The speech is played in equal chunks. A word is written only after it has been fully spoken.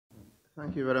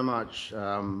Thank you very much.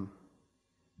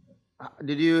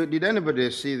 Did anybody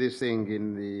see this thing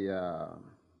in the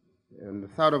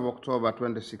 3rd of October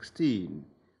 2016,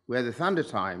 where the Thunder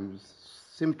Times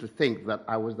seemed to think that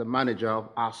I was the manager of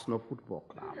Arsenal Football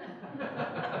Club?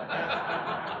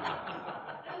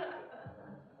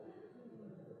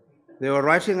 They were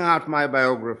writing out my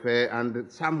biography, and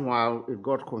somehow it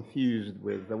got confused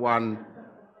with the one.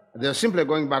 They're simply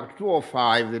going back to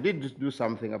 2005. They did do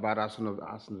something about Arsene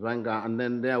Wenger, and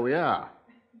then there we are.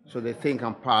 So they think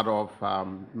I'm part of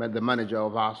the manager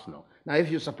of Arsenal. Now,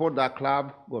 if you support that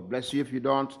club, God bless you. If you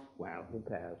don't, well, who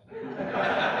cares?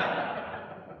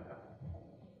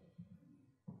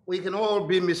 We can all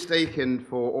be mistaken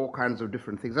for all kinds of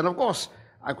different things. And of course,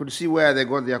 I could see where they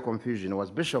got their confusion. It was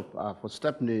Bishop for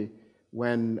Stepney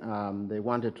when they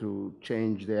wanted to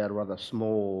change their rather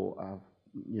small,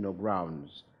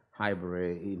 grounds,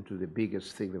 Highbury, into the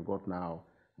biggest thing they've got now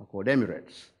called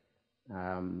Emirates.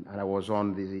 And I was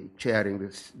on the chairing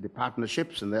the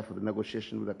partnerships and therefore the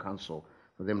negotiation with the council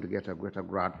for them to get a greater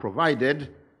grant,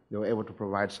 provided they were able to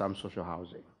provide some social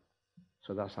housing.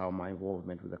 So that's how my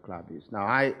involvement with the club is. Now,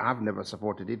 I've never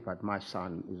supported it, but my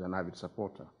son is an avid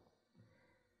supporter.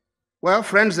 Well,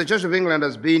 friends, the Church of England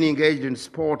has been engaged in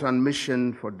sport and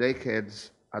mission for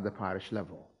decades at the parish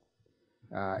level.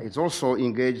 It's also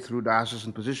engaged through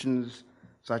diocesan positions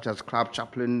such as club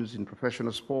chaplains in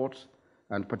professional sports,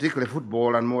 and particularly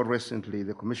football, and more recently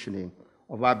the commissioning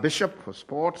of our Bishop for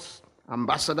Sports,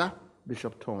 Ambassador,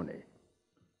 Bishop Tony.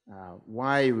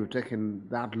 Why we've taken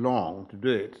that long to do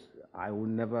it, I will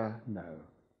never know.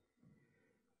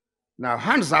 Now,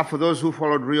 hands up for those who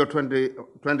followed Rio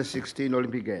 2016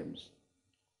 Olympic Games.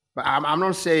 But I'm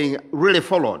not saying really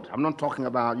followed. I'm not talking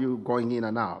about you going in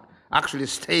and out. Actually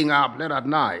staying up late at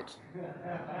night.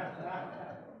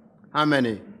 How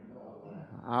many?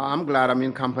 I'm glad I'm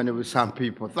in company with some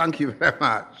people. Thank you very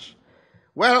much.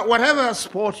 Well, whatever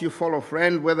sport you follow,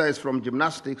 friend, whether it's from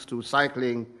gymnastics to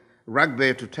cycling,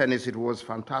 rugby to tennis, it was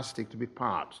fantastic to be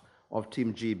part of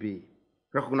Team GB,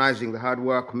 recognizing the hard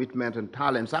work, commitment, and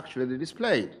talents actually they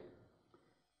displayed.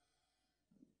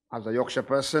 As a Yorkshire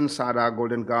person, Sada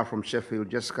Golden Girl from Sheffield,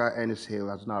 Jessica Ennis-Hill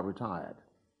has now retired.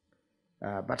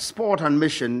 But sport and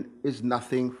mission is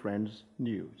nothing, friends,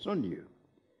 new. It's not new.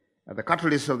 The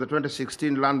catalyst of the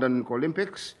 2016 London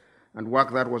Olympics and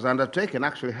work that was undertaken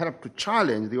actually helped to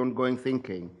challenge the ongoing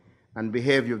thinking and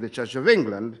behavior of the Church of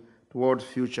England towards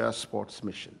future sports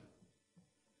mission.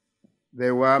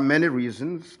 There were many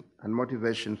reasons and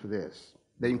motivations for this.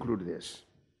 They include this.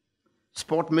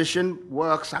 Sport mission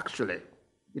works actually.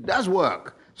 It does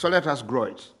work, so let us grow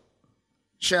it.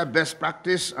 Share best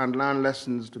practice and learn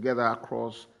lessons together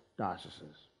across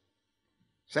dioceses.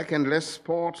 Secondly,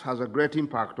 sport has a great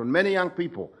impact on many young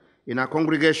people in our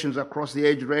congregations across the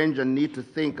age range and need to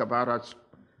think about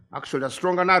actually a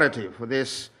stronger narrative for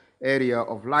this area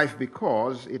of life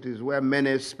because it is where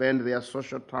many spend their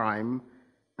social time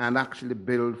and actually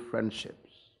build friendships.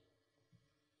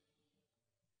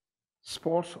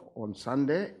 Sport on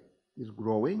Sunday is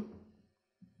growing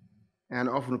and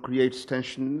often creates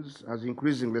tensions as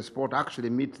increasingly sport actually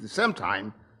meets the same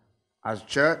time as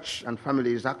church and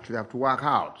families actually have to work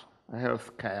out a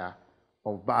health care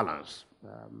of balance.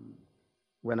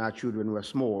 When our children were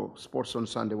small, sports on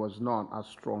Sunday was not as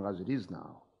strong as it is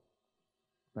now.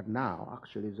 But now,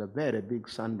 actually, it's a very big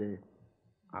Sunday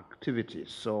activity.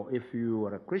 So if you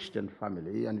are a Christian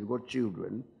family and you've got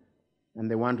children and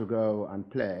they want to go and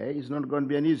play, it's not going to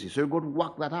be an easy. So you've got to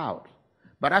work that out.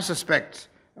 But I suspect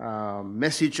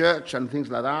messy church and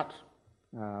things like that,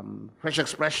 fresh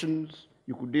expressions,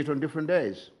 you could do it on different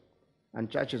days. And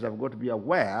churches have got to be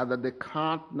aware that they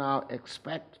can't now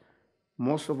expect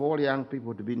most of all young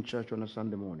people to be in church on a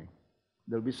Sunday morning.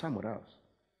 They'll be somewhere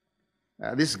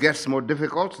else. This gets more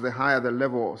difficult the higher the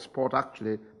level of sport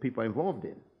actually people are involved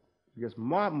in. It gets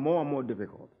more and more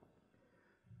difficult.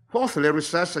 Fourthly,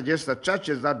 research suggests that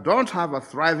churches that don't have a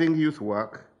thriving youth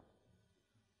work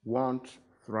won't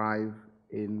thrive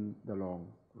in the long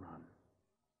run.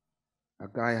 A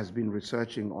guy has been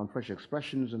researching on fresh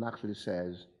expressions and actually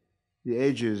says the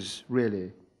ages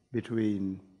really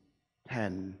between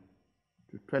 10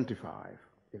 to 25,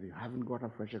 if you haven't got a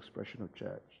fresh expression of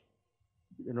church,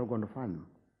 you're not going to find them.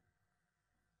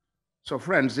 So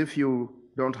friends, if you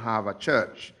don't have a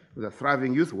church with a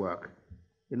thriving youth work,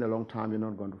 in a long time you're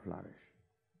not going to flourish.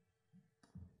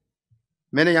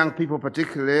 Many young people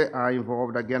particularly are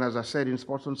involved, again, as I said, in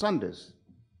sports on Sundays.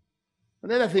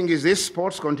 The other thing is this,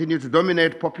 sports continue to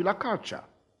dominate popular culture.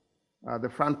 The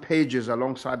front pages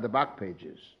alongside the back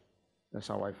pages. That's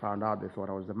how I found out they thought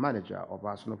I was the manager of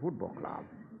Arsenal Football Club.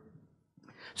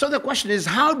 So the question is,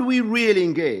 how do we really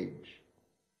engage?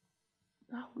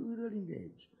 How do we really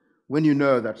engage? When you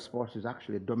know that sport is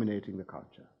actually dominating the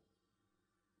culture.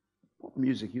 Pop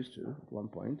music used to at one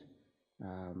point.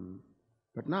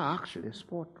 But now actually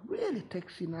sport really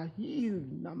takes in a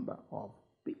huge number of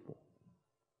people.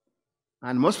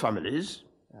 And most families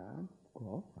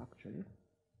go actually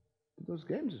to those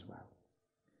games as well.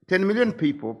 10 million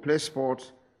people play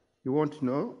sport. You want to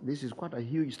know, this is quite a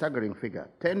huge, staggering figure.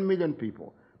 10 million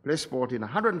people play sport in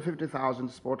 150,000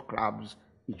 sport clubs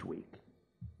each week.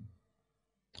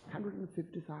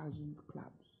 150,000 clubs.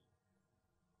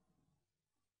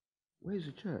 Where is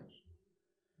the church?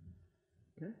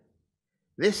 Okay.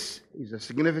 This is a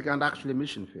significant, actually,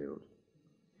 mission field.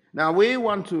 Now, we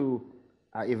want to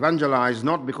evangelize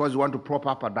not because we want to prop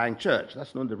up a dying church.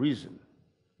 That's not the reason.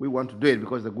 We want to do it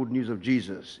because the good news of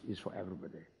Jesus is for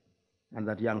everybody, and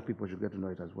that young people should get to know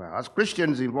it as well. As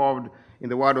Christians involved in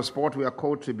the world of sport, we are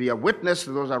called to be a witness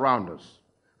to those around us,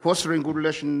 fostering good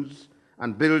relations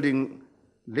and building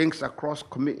links across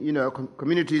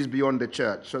communities beyond the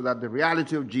church so that the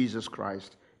reality of Jesus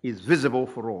Christ is visible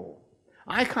for all.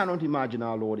 I cannot imagine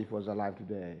our Lord if he was alive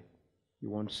today.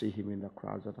 You won't see him in the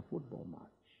crowds at a football match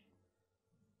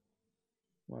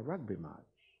or a rugby match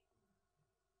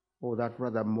or that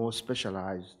rather more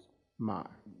specialized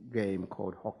game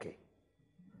called hockey.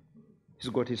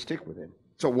 He's got his stick with him.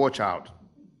 So watch out.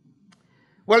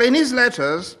 Well, in his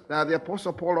letters, the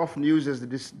Apostle Paul often uses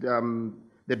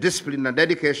the discipline and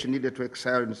dedication needed to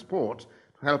excel in sport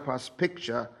to help us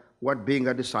picture what being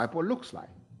a disciple looks like.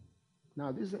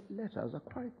 Now, these letters are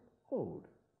quite old.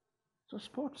 So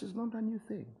sports is not a new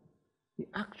thing. He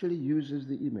actually uses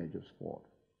the image of sport.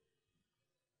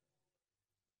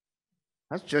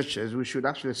 As churches, we should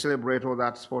actually celebrate all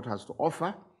that sport has to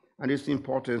offer and its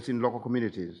importance in local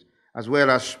communities, as well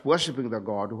as worshiping the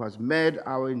God who has made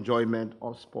our enjoyment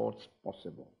of sports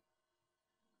possible.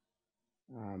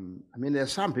 There are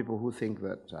some people who think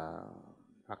that,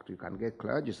 in fact, you can get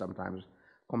clergy sometimes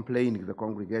complaining to the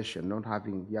congregation, not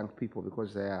having young people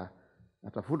because they are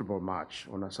at a football match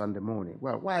on a Sunday morning.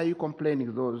 Well, why are you complaining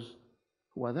to those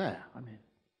who are there?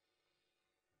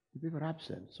 The people are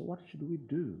absent. So what should we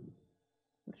do?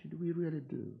 What should we really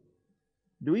do?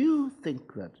 Do you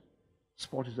think that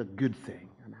sport is a good thing?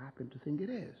 And I happen to think it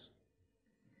is.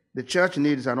 The church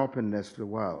needs an openness to the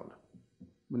world.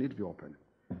 We need to be open.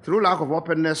 Through lack of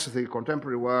openness to the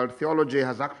contemporary world, theology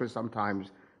has actually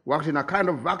sometimes worked in a kind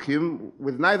of vacuum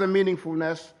with neither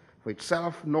meaningfulness for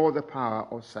itself nor the power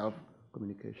of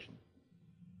self-communication.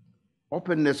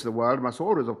 Openness to the world must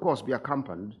always, of course, be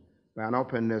accompanied by an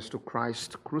openness to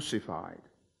Christ crucified,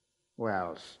 or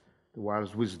else the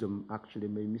world's wisdom actually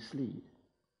may mislead.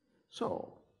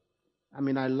 So,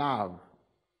 I love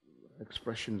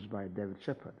expressions by David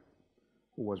Shepherd,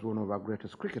 who was one of our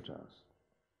greatest cricketers.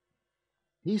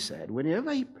 He said,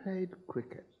 whenever he played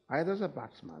cricket, either as a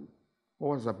batsman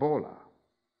or as a bowler,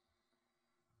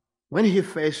 when he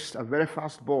faced a very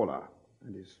fast bowler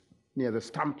and is near the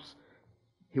stumps,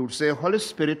 he would say, Holy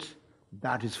Spirit,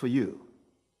 that is for you.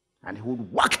 And he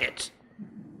would whack it.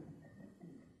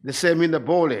 The same in the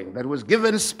bowling, that was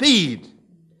given speed,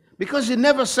 because he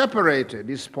never separated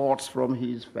his sports from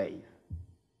his faith.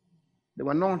 They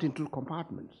were not in two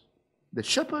compartments. The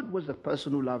shepherd was the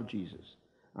person who loved Jesus.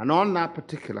 And on that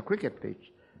particular cricket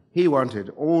pitch, he wanted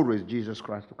always Jesus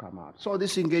Christ to come out. So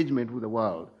this engagement with the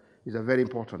world is a very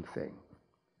important thing.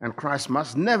 And Christ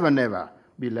must never, never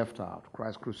be left out,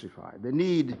 Christ crucified. The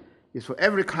need is for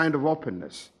every kind of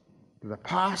openness to the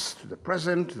past, to the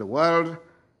present, to the world,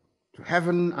 to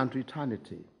heaven, and to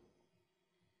eternity.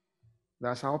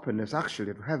 Thus, our openness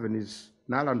actually to heaven is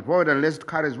null and void unless it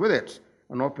carries with it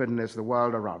an openness to the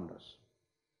world around us.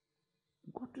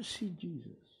 We've got to see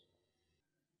Jesus.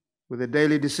 With the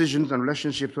daily decisions and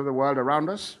relationships with the world around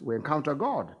us, we encounter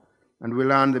God, and we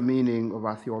learn the meaning of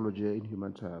our theology in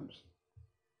human terms.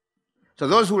 So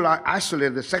those who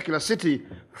isolate the secular city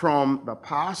from the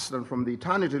past and from the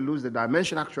eternity lose the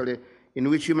dimension, actually, in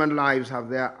which human lives have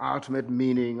their ultimate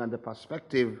meaning and the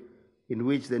perspective in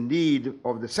which the need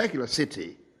of the secular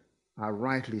city are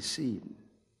rightly seen.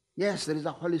 Yes, there is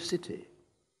a holy city,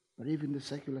 but even the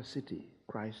secular city,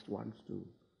 Christ wants to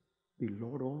be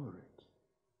Lord over it.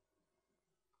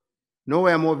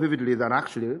 Nowhere more vividly than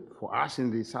actually for us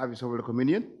in the service of Holy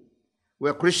Communion,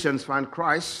 where Christians find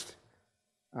Christ,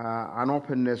 an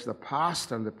openness to the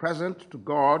past and the present, to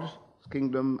God's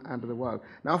kingdom and to the world.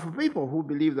 Now, for people who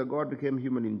believe that God became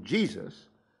human in Jesus,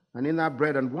 and in that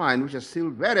bread and wine, which are still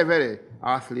very, very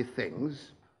earthly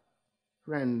things,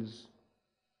 friends,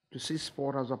 to see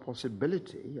sport as a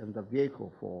possibility and the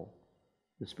vehicle for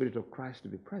the Spirit of Christ to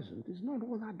be present is not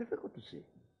all that difficult to see.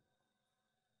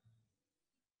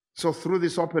 So through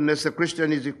this openness, the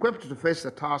Christian is equipped to face the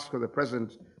task of the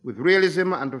present with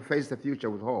realism and to face the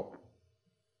future with hope.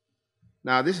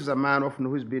 Now, this is a man often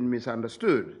who's been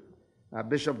misunderstood,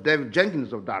 Bishop David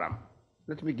Jenkins of Durham.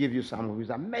 Let me give you some of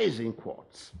his amazing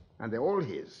quotes, and they're all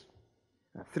his,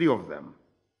 3 of them.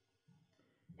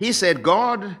 He said,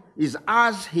 God is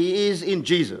as he is in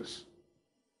Jesus,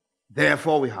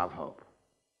 therefore we have hope.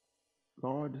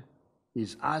 God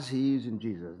is as he is in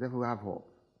Jesus, therefore we have hope.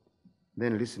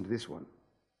 Then listen to this one.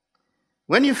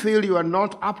 When you feel you are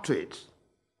not up to it,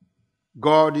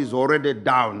 God is already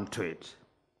down to it.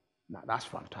 Now that's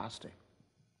fantastic.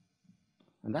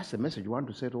 And that's the message we want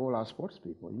to say to all our sports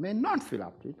people. You may not feel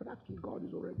up to it, but actually God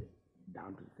is already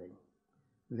down to the thing.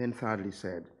 And then thirdly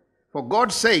said, for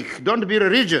God's sake, don't be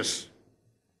religious.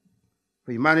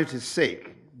 For humanity's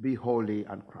sake, be holy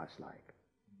and Christ-like.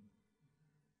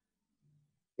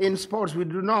 In sports, we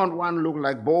do not want to look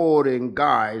like boring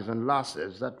guys and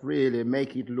lasses that really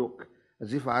make it look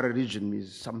as if our religion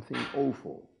is something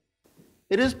awful.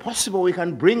 It is possible we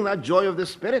can bring that joy of the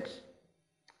Spirit.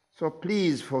 So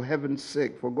please, for heaven's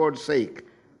sake, for God's sake,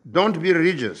 don't be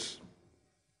religious.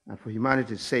 And for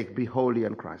humanity's sake, be holy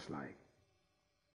and Christ-like.